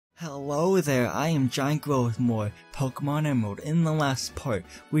Hello there, I am GiantGrotle with more Pokemon Emerald. In the last part,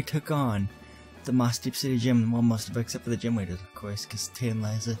 we took on the Moss Deep City Gym, well, most of it except for the gym leaders, of course, because Tate and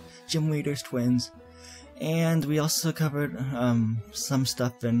Liza, gym leaders, twins. And we also covered some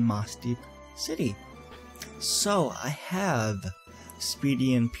stuff in Moss Deep City. So, I have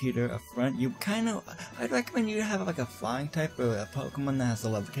Speedy and Peter up front. I'd recommend you have like a flying type or a Pokemon that has the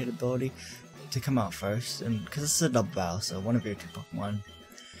levitate ability to come out first, and because this is a double battle, so one of your two Pokemon.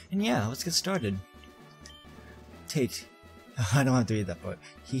 And yeah, let's get started. Tate. I don't have to read that part.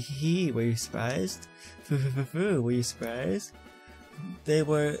 Hee, were you surprised? Were you surprised? There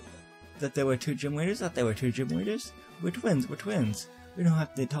were two gym leaders? Thought they were two gym leaders? We're twins. We don't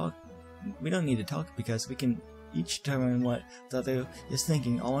have to talk. We don't need to talk because we can each determine what the other is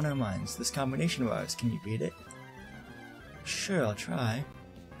thinking all in our minds. This combination of ours, can you beat it? Sure, I'll try.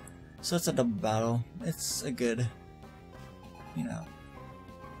 So it's a double battle. It's a good,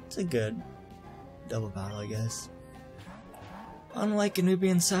 it's a good double battle, I guess. Unlike in Ruby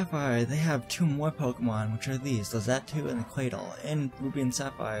and Sapphire, they have two more Pokemon, which are these, the Xatu and the Grotle. In Ruby and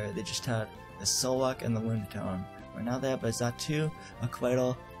Sapphire, they just had the Solrock and the Lunatone. Right now they have a Xatu, a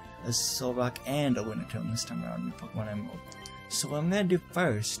Grotle, a Solrock, and a Lunatone this time around in Pokemon Emerald. So what I'm going to do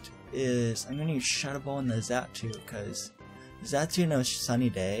first is, I'm going to use Shadow Ball on the Xatu, because Xatu knows Sunny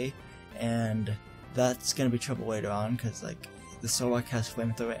Day, and that's going to be trouble later on, because like, the Solrock has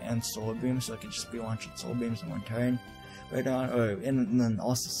Flamethrower and Solar Beam, so it can just be launching Solar Beams in one turn. Later on, and then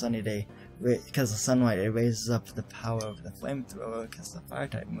also Sunny Day, because the sunlight, it raises up the power of the Flamethrower, because the Fire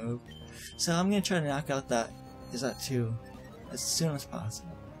type move. So I'm going to try to knock out that Xatu as soon as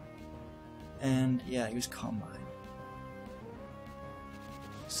possible. And yeah, use Calm Mind.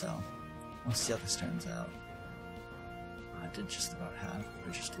 So, we'll see how this turns out. I did just about half,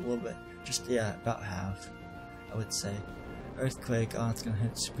 or just a little bit. Yeah, about half, I would say. Earthquake, oh, it's gonna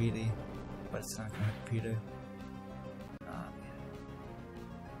hit Speedy, but it's not gonna hit Peter.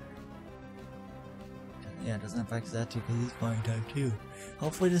 Yeah, it doesn't affect Xatu because he's flying type too.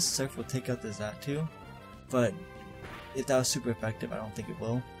 Hopefully this Surf will take out the Xatu, but if that was super effective, I don't think it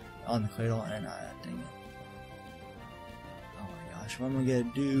will. On the Grotle, and dang it. Oh my gosh, what am I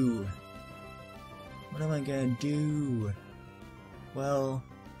gonna do? What am I gonna do? Well,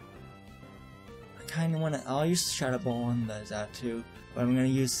 I kinda wanna, I'll use Shadow Ball on the Xatu, but I'm gonna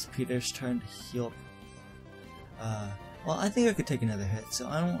use Peter's turn to heal. Well, I think I could take another hit, so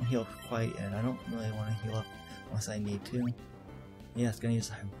I don't heal quite yet. I don't really want to heal up unless I need to. Yeah, it's gonna use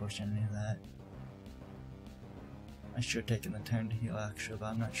a Hyper Potion into that. I should have taken the turn to heal actually, but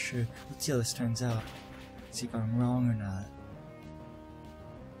I'm not sure. Let's see how this turns out. See if I'm wrong or not.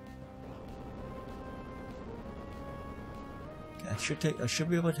 Okay, I should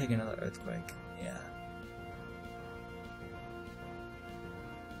be able to take another Earthquake. Yeah.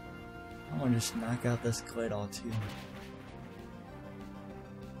 I want to just knock out this Grotle too.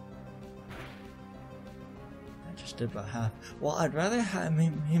 Just did about half. Well, I'd rather have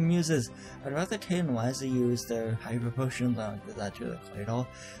him use I'd rather Tate and Liza use their Hyper Potions on the Xatu or the Grotle,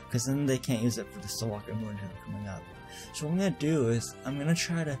 because then they can't use it for the Solrock and Lunatone coming up. So what I'm gonna do is, I'm gonna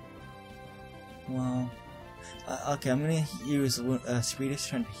try to, okay, I'm gonna use Speedy's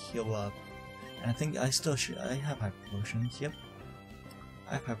turn to heal up, and I think I have Hyper Potions, yep.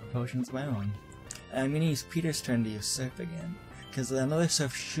 I have Hyper Potions of my own. And I'm gonna use Peter's turn to use Surf again, because another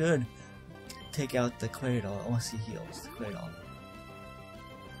Surf should take out the Grotle unless he heals the Grotle.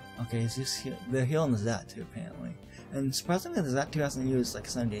 Okay, they're healing the Xatu apparently. And surprisingly, the Xatu hasn't used like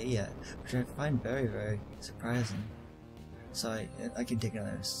Sunday yet, which I find very, very surprising. So I can take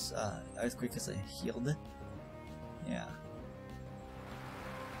another Earthquake because I healed it. Yeah.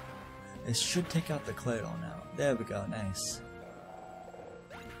 It should take out the Grotle now. There we go, nice.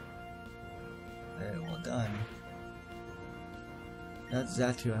 Very well done. That's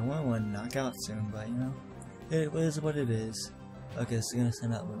Xatu. I want to knock out soon, but you know, it is what it is. Okay, so I'm gonna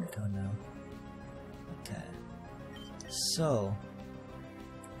send out Lunatone now. Okay. So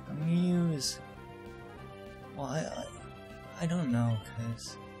I'm gonna use. Well, I don't know,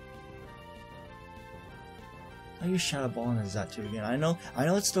 cause I'll use Shadow Ball on the Xatu again. I know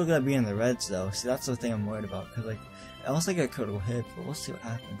it's still gonna be in the reds though. See, that's the thing I'm worried about, cause like, unless I get a critical hit, but we'll see what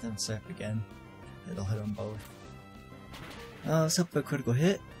happens. Then Surf again. It'll hit them both. Let's hope for a critical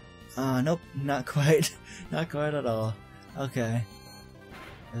hit. Nope, not quite. Not quite at all. Okay.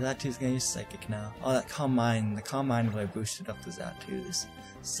 Xatu's gonna use Psychic now. Oh, that Calm Mind. The Calm Mind really boosted up the Xatu's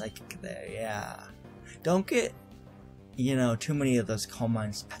Psychic there, yeah. Don't get, too many of those Calm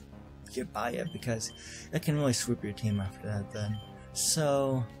Minds get by you, because it can really swoop your team after that then.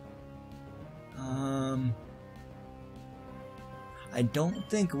 So, I don't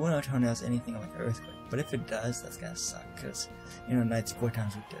think Lunatone has anything like Earthquake, but if it does, that's gonna suck, because, you know, Knight's 4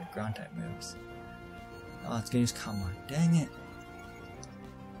 times with the ground type moves. Oh, it's gonna use Calm Mind. Dang it!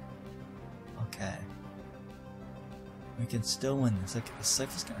 Okay. We can still win this. Okay, the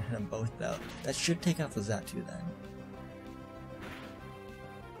Cypher's gonna hit them both though. That should take out the Xatu then.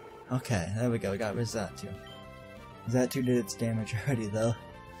 Okay, there we go, we got rid of Xatu. Xatu did its damage already though,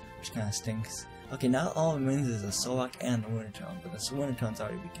 which kinda stinks. Okay, now all it means is the Solrock and the Lunatone, but the Lunatone's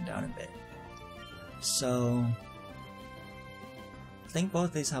already weakened down a bit. So, I think both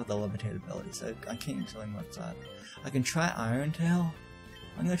of these have the limited abilities, so I can't tell you what's up. I can try Iron Tail.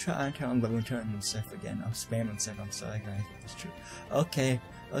 I'm gonna try Iron Tail on the Lunatone and Surf again. I'm spamming Surf, I'm sorry guys, it's true. Okay,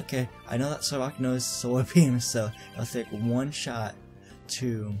 I know that Solrock knows Solar Beam, so it'll take one shot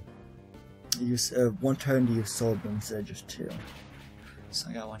to use, one turn to use Solar Beam instead of just 2. So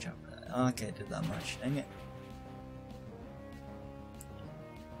I gotta watch out for that. Okay, it did that much, dang it.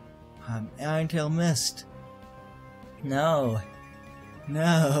 Iron Tail missed. No,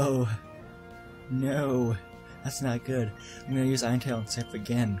 that's not good. I'm gonna use Iron Tail and Surf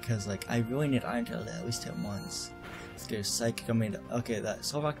again, because like I really need Iron Tail to at least hit once. Let's get a Psychic. I mean, okay, that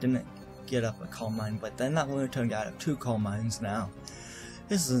Solrock didn't get up a Calm Mind, but then that Lunatone got up 2 Calm Minds now.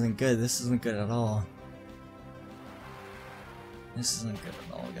 This isn't good. This isn't good at all. This isn't good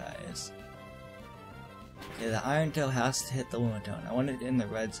at all, guys. Okay, the Iron Tail has to hit the Lunatone. I want it in the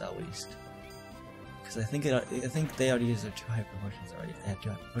reds at least. Because I think they already used their 2 Hyper Potions already. They have 2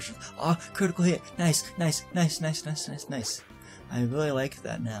 Hyper Potions. Oh, critical hit! Nice. I really like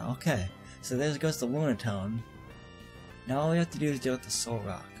that now. Okay, so there goes the Lunatone. Now all we have to do is deal with the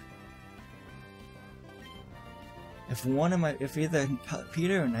Solrock. If either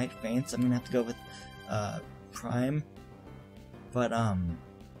Peter or Knight faints, I'm gonna have to go with Prime. But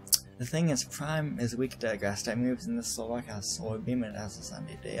the thing is, Prime is weak to grass type moves, and this Solrock has Solar Beam and it has a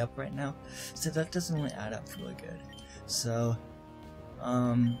Sunday Day up right now, so that doesn't really add up really good. So,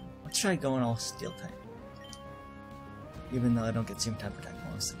 let's try going all Steel type. Even though I don't get Steam type attack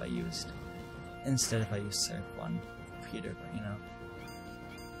bonus if I used Surf on Peter, but you know.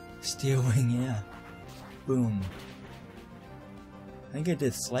 Steel Wing, yeah. Boom. I think it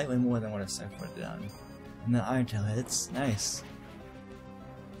did slightly more than what a Surf would have done. And then Iron Tail hits. Nice.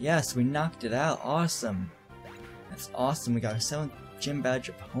 Yes, we knocked it out. Awesome. That's awesome. We got our 7th Gym Badge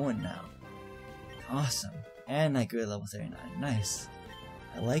opponent now. Awesome. And I grew level 39. Nice.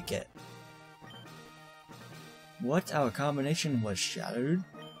 I like it. What? Our combination was shattered?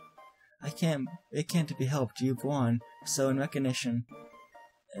 It can't be helped. You've won. So in recognition,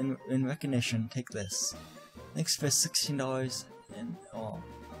 take this. Thanks for $16 and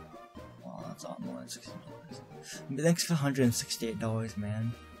that's all more than $16. Thanks for $168,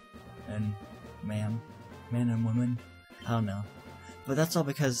 man. And man and woman. I don't know. But that's all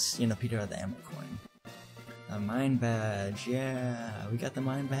because, you know, Peter had the ammo coin. A Mind Badge, yeah, we got the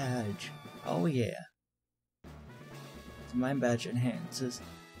Mind Badge. Oh yeah. The Mind Badge enhances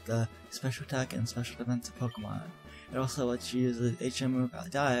the special attack and special defense of Pokemon. It also lets you use the HM move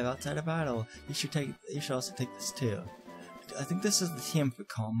Dive outside of battle. You should also take this too. I think this is the TM for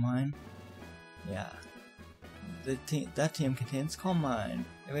Calm Mind. Yeah. That TM contains Calm Mind.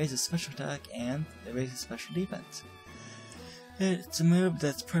 It raises special attack and it raises special defense. It's a move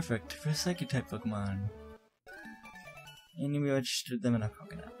that's perfect for Psychic type Pokemon. And you registered them in a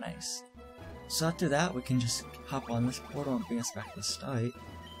Pokemon. Nice. So after that, we can just hop on this portal and bring us back to the start.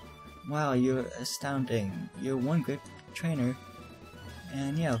 Wow, you're astounding. You're one great trainer.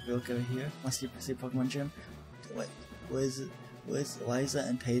 And yeah, if we look over here, must you see Pokemon Gym? Wait, was Liza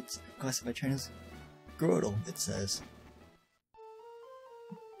and Tate's classified trainers? Grotle, it says.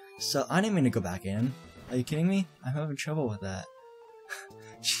 So I didn't mean to go back in. Are you kidding me? I'm having trouble with that.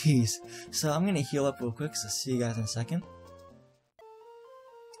 Jeez. So I'm gonna heal up real quick, so see you guys in a second.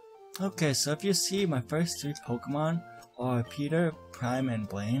 Okay, so if you see, my first 3 Pokemon are Peter, Prime, and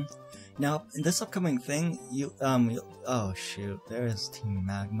Blaine. Now, in this upcoming thing, oh shoot, there's Team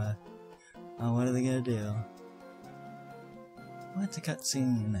Magma. Oh, what are they gonna do? What's a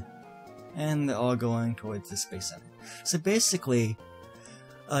cutscene? And they're all going towards the Space Center. So basically,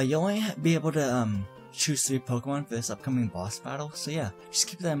 you'll only be able to choose 3 Pokemon for this upcoming boss battle. So yeah, just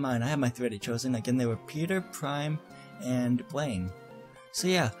keep that in mind. I have my 3 already chosen. Again, they were Peter, Prime, and Blaine. So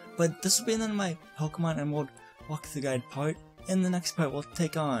yeah, but this will be the end of my Pokemon Emerald walkthrough guide part. In the next part, we'll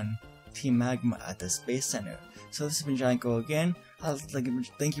take on Team Magma at the Space Center. So this has been GiantGrotle again.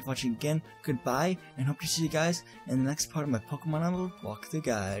 Thank you for watching again. Goodbye, and hope to see you guys in the next part of my Pokemon Emerald walkthrough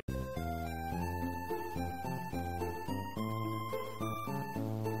guide.